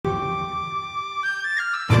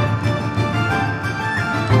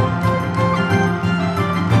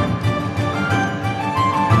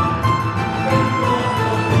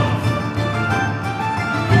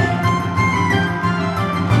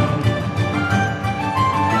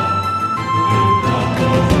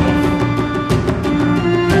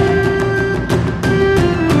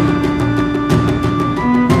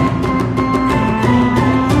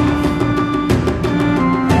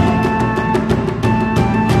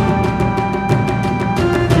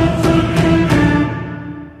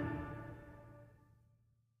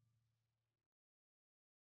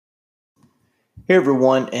Hey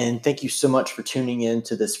everyone, and thank you so much for tuning in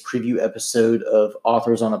to this preview episode of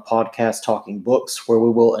Authors on a Podcast Talking Books, where we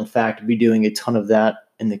will in fact be doing a ton of that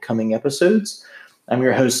in the coming episodes. I'm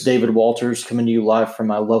your host, David Walters, coming to you live from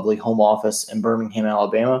my lovely home office in Birmingham,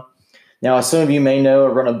 Alabama. Now, as some of you may know, I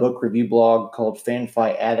run a book review blog called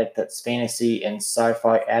Fan-Fi Addict, that's Fantasy and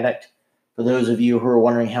Sci-Fi Addict. For those of you who are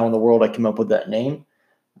wondering how in the world I came up with that name,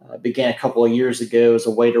 began a couple of years ago as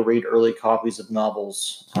a way to read early copies of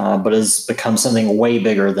novels, but has become something way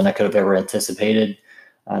bigger than I could have ever anticipated.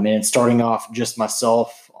 And starting off just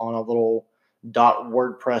myself on a little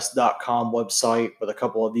 .wordpress.com website with a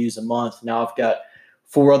couple of views a month. Now I've got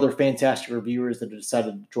 4 other fantastic reviewers that have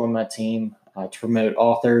decided to join my team to promote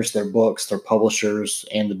authors, their books, their publishers,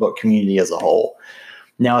 and the book community as a whole.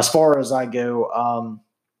 Now, as far as I go,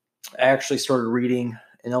 I actually started reading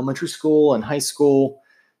in elementary school and high school.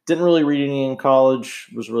 Didn't really read any in college,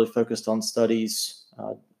 was really focused on studies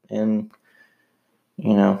and,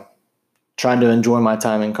 trying to enjoy my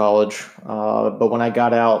time in college. But when I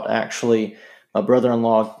got out, actually, my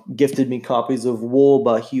brother-in-law gifted me copies of Wool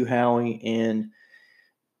by Hugh Howey and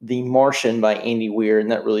The Martian by Andy Weir,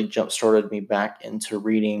 and that really jump-started me back into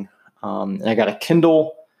reading. And I got a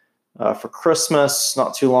Kindle for Christmas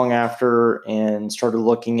not too long after and started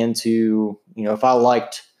looking into, if I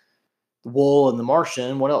liked Wool and The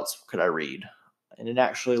Martian, what else could I read? And it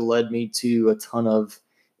actually led me to a ton of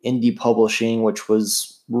indie publishing, which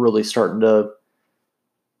was really starting to,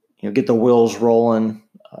 get the wheels rolling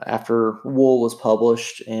after Wool was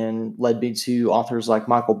published, and led me to authors like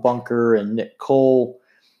Michael Bunker and Nick Cole,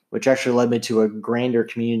 which actually led me to a grander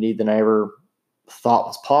community than I ever thought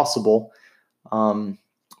was possible. But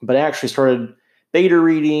I actually started beta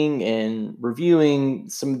reading and reviewing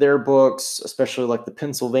some of their books, especially like the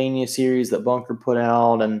Pennsylvania series that Bunker put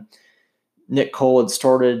out. And Nick Cole had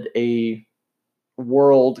started a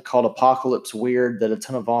world called Apocalypse Weird that a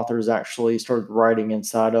ton of authors actually started writing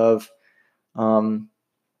inside of. And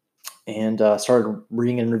started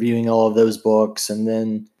reading and reviewing all of those books, and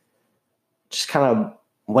then just kind of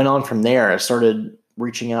went on from there. I started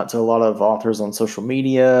reaching out to a lot of authors on social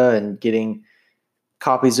media and getting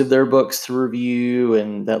copies of their books to review,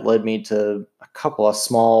 and that led me to a couple of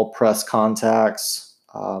small press contacts.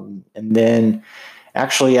 And then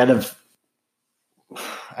actually out of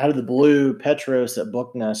the blue, Petros at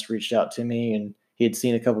Book Nest reached out to me, and he had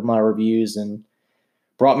seen a couple of my reviews and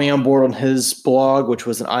brought me on board on his blog, which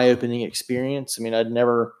was an eye-opening experience. I mean, I'd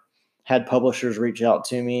never had publishers reach out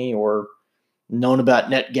to me or known about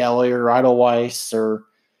NetGalley or Edelweiss or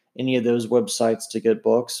any of those websites to get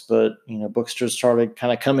books, but books just started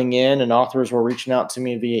kind of coming in, and authors were reaching out to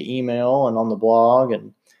me via email and on the blog.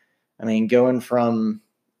 And I mean, going from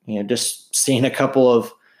just seeing a couple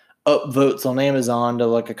of upvotes on Amazon to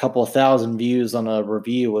like a couple of thousand views on a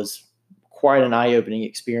review was quite an eye-opening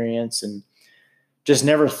experience, and just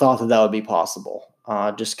never thought that would be possible.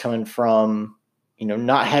 Just coming from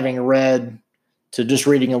not having read to just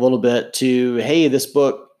reading a little bit to, hey, this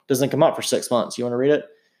book doesn't come out for 6 months. You want to read it?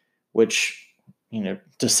 Which, to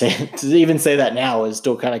even say that now is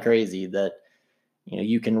still kind of crazy that,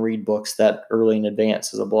 you can read books that early in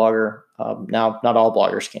advance as a blogger. Now, not all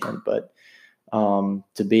bloggers can, but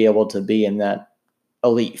to be able to be in that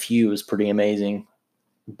elite few is pretty amazing.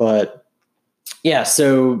 But yeah,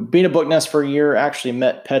 so being a Book Nest for a year, actually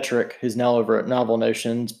met Petrick, who's now over at Novel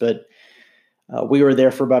Notions, but we were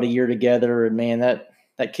there for about a year together, and man, that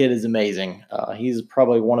kid is amazing. He's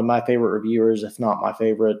probably one of my favorite reviewers, if not my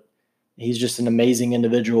favorite. He's just an amazing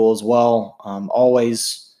individual as well.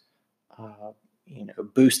 Always,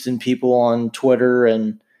 boosting people on Twitter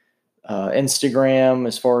and Instagram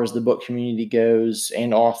as far as the book community goes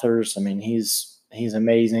and authors. I mean, he's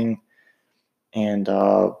amazing, and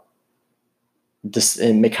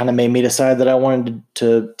it kind of made me decide that I wanted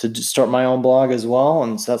to start my own blog as well,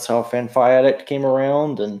 and so that's how Fan-Fi Addict came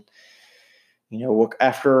around. And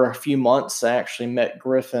after a few months, I actually met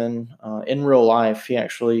Griffin in real life. He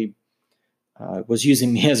actually was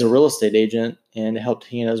using me as a real estate agent and helped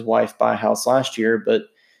he and his wife buy a house last year. But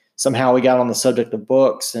somehow we got on the subject of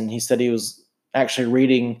books, and he said he was actually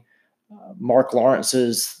reading Mark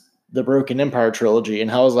Lawrence's The Broken Empire trilogy.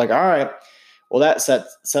 And I was like, all right, well, that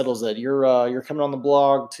settles it. You're coming on the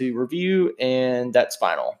blog to review, and that's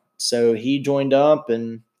final. So he joined up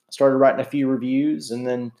and started writing a few reviews, and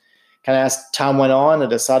then kind of as time went on, I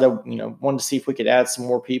decided, wanted to see if we could add some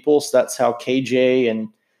more people. So that's how KJ and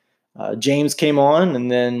James came on, and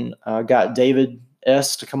then got David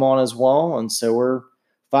S. to come on as well. And so we're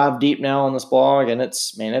 5 deep now on this blog, and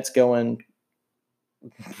it's going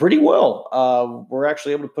pretty well. We're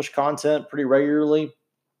actually able to push content pretty regularly,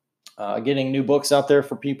 getting new books out there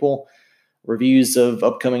for people. reviews of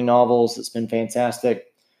upcoming novels. It's been fantastic.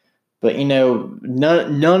 But,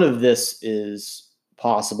 none of this is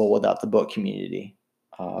possible without the book community.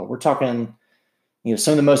 We're talking,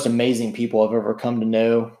 some of the most amazing people I've ever come to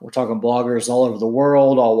know. We're talking bloggers all over the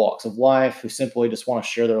world, all walks of life, who simply just want to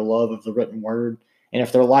share their love of the written word. And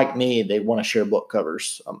if they're like me, they want to share book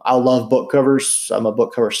covers. I love book covers. I'm a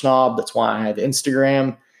book cover snob. That's why I have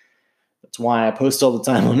Instagram. That's why I post all the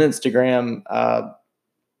time on Instagram.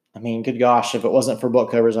 Good gosh, if it wasn't for book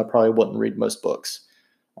covers, I probably wouldn't read most books.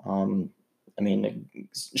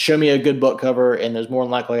 Show me a good book cover, and there's more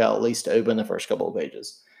than likely I'll at least open the first couple of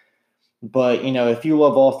pages. But, if you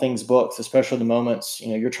love all things books, especially the moments,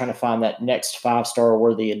 you're trying to find that next 5-star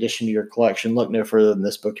worthy addition to your collection, look no further than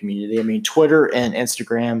this book community. Twitter and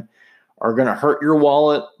Instagram are going to hurt your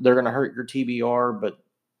wallet. They're going to hurt your TBR, but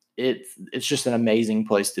it's just an amazing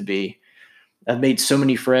place to be. I've made so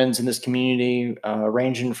many friends in this community,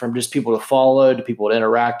 ranging from just people to follow to people to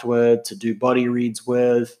interact with, to do buddy reads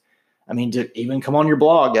with. To even come on your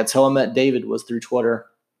blog. That's how I met David, was through Twitter.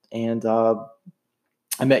 And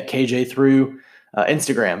I met KJ through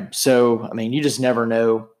Instagram. So, you just never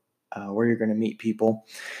know where you're going to meet people.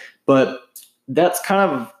 But that's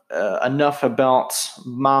kind of enough about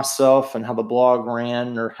myself and how the blog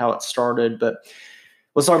ran or how it started. But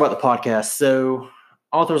let's talk about the podcast. So,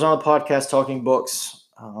 Authors on the Podcast Talking Books.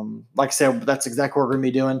 Like I said, that's exactly what we're going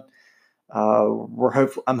to be doing.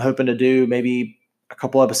 I'm hoping to do maybe a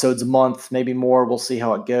couple episodes a month, maybe more. We'll see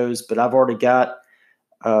how it goes. But I've already got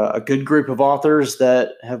a good group of authors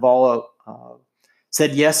that have all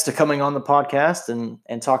said yes to coming on the podcast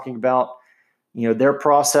and talking about their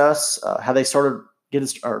process, how they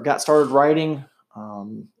got started writing,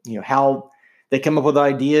 how they come up with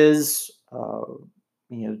ideas,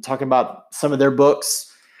 talking about some of their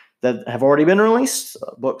books that have already been released,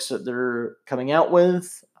 books that they're coming out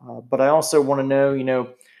with. But I also want to know,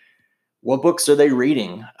 what books are they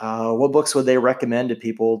reading? What books would they recommend to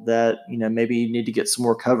people that, maybe need to get some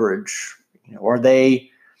more coverage? Are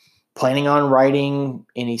they planning on writing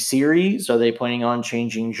any series? Are they planning on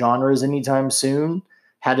changing genres anytime soon?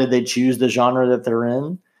 How did they choose the genre that they're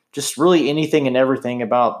in? Just really anything and everything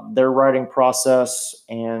about their writing process.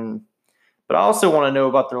 But I also want to know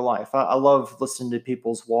about their life. I love listening to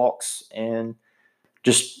people's walks and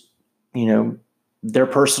just, their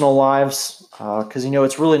personal lives, because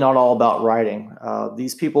it's really not all about writing.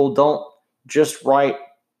 These people don't just write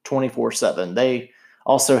 24/7. They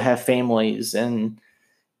also have families, and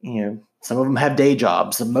some of them have day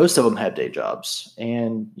jobs, and most of them have day jobs.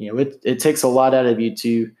 And it takes a lot out of you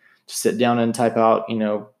to sit down and type out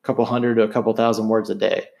a couple hundred to a couple thousand words a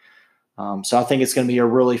day. So I think it's going to be a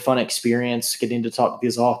really fun experience getting to talk to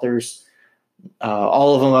these authors.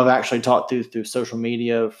 All of them I've actually talked to through social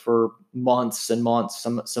media for months and months,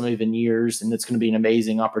 some even years, and it's going to be an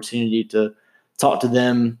amazing opportunity to talk to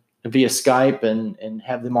them via Skype and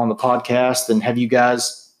have them on the podcast and have you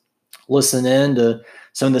guys listen in to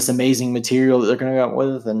some of this amazing material that they're going to go out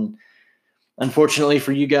with. And unfortunately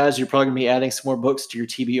for you guys, you're probably going to be adding some more books to your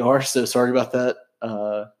TBR, so sorry about that.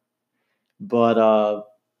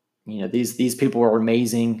 These people are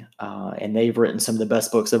amazing, and they've written some of the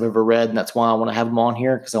best books I've ever read, and that's why I want to have them on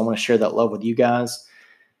here, because I want to share that love with you guys.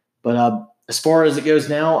 But as far as it goes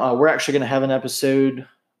now, we're actually going to have an episode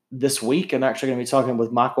this week. I'm actually going to be talking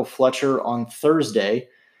with Michael Fletcher on Thursday.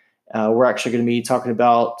 We're actually going to be talking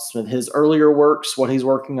about some of his earlier works, what he's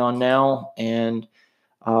working on now, and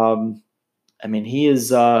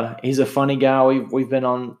he's a funny guy. We've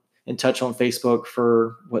been in touch on Facebook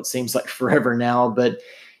for what seems like forever now, but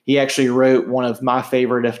he actually wrote one of my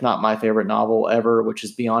favorite, if not my favorite novel ever, which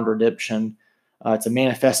is Beyond Redemption. It's a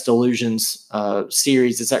Manifest Delusions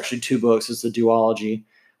series. It's actually 2 books. It's a duology,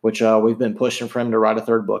 which we've been pushing for him to write a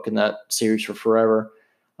 3rd book in that series for forever.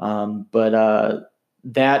 But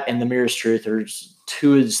that and The Merest Truth are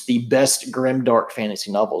 2 of the best grimdark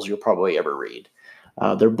fantasy novels you'll probably ever read.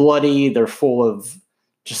 They're bloody. They're full of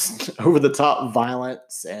just over-the-top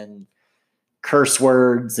violence and curse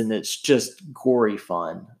words, and it's just gory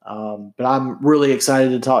fun. But I'm really excited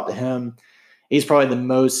to talk to him. He's probably the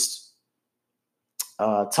most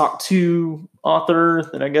talked to author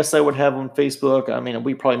that I guess I would have on Facebook.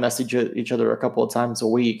 We probably message each other a couple of times a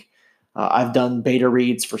week. I've done beta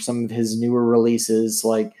reads for some of his newer releases,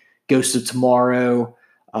 like Ghost of Tomorrow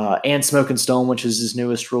and Smoke and Stone, which is his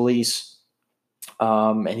newest release.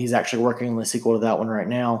 And he's actually working on the sequel to that one right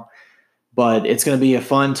now. But it's going to be a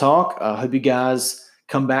fun talk. I hope you guys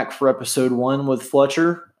come back for episode 1 with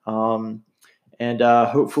Fletcher. And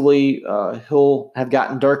hopefully he'll have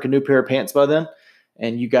gotten Dirk a new pair of pants by then.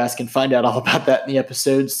 And you guys can find out all about that in the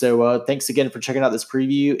episode. So thanks again for checking out this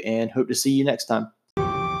preview, and hope to see you next time.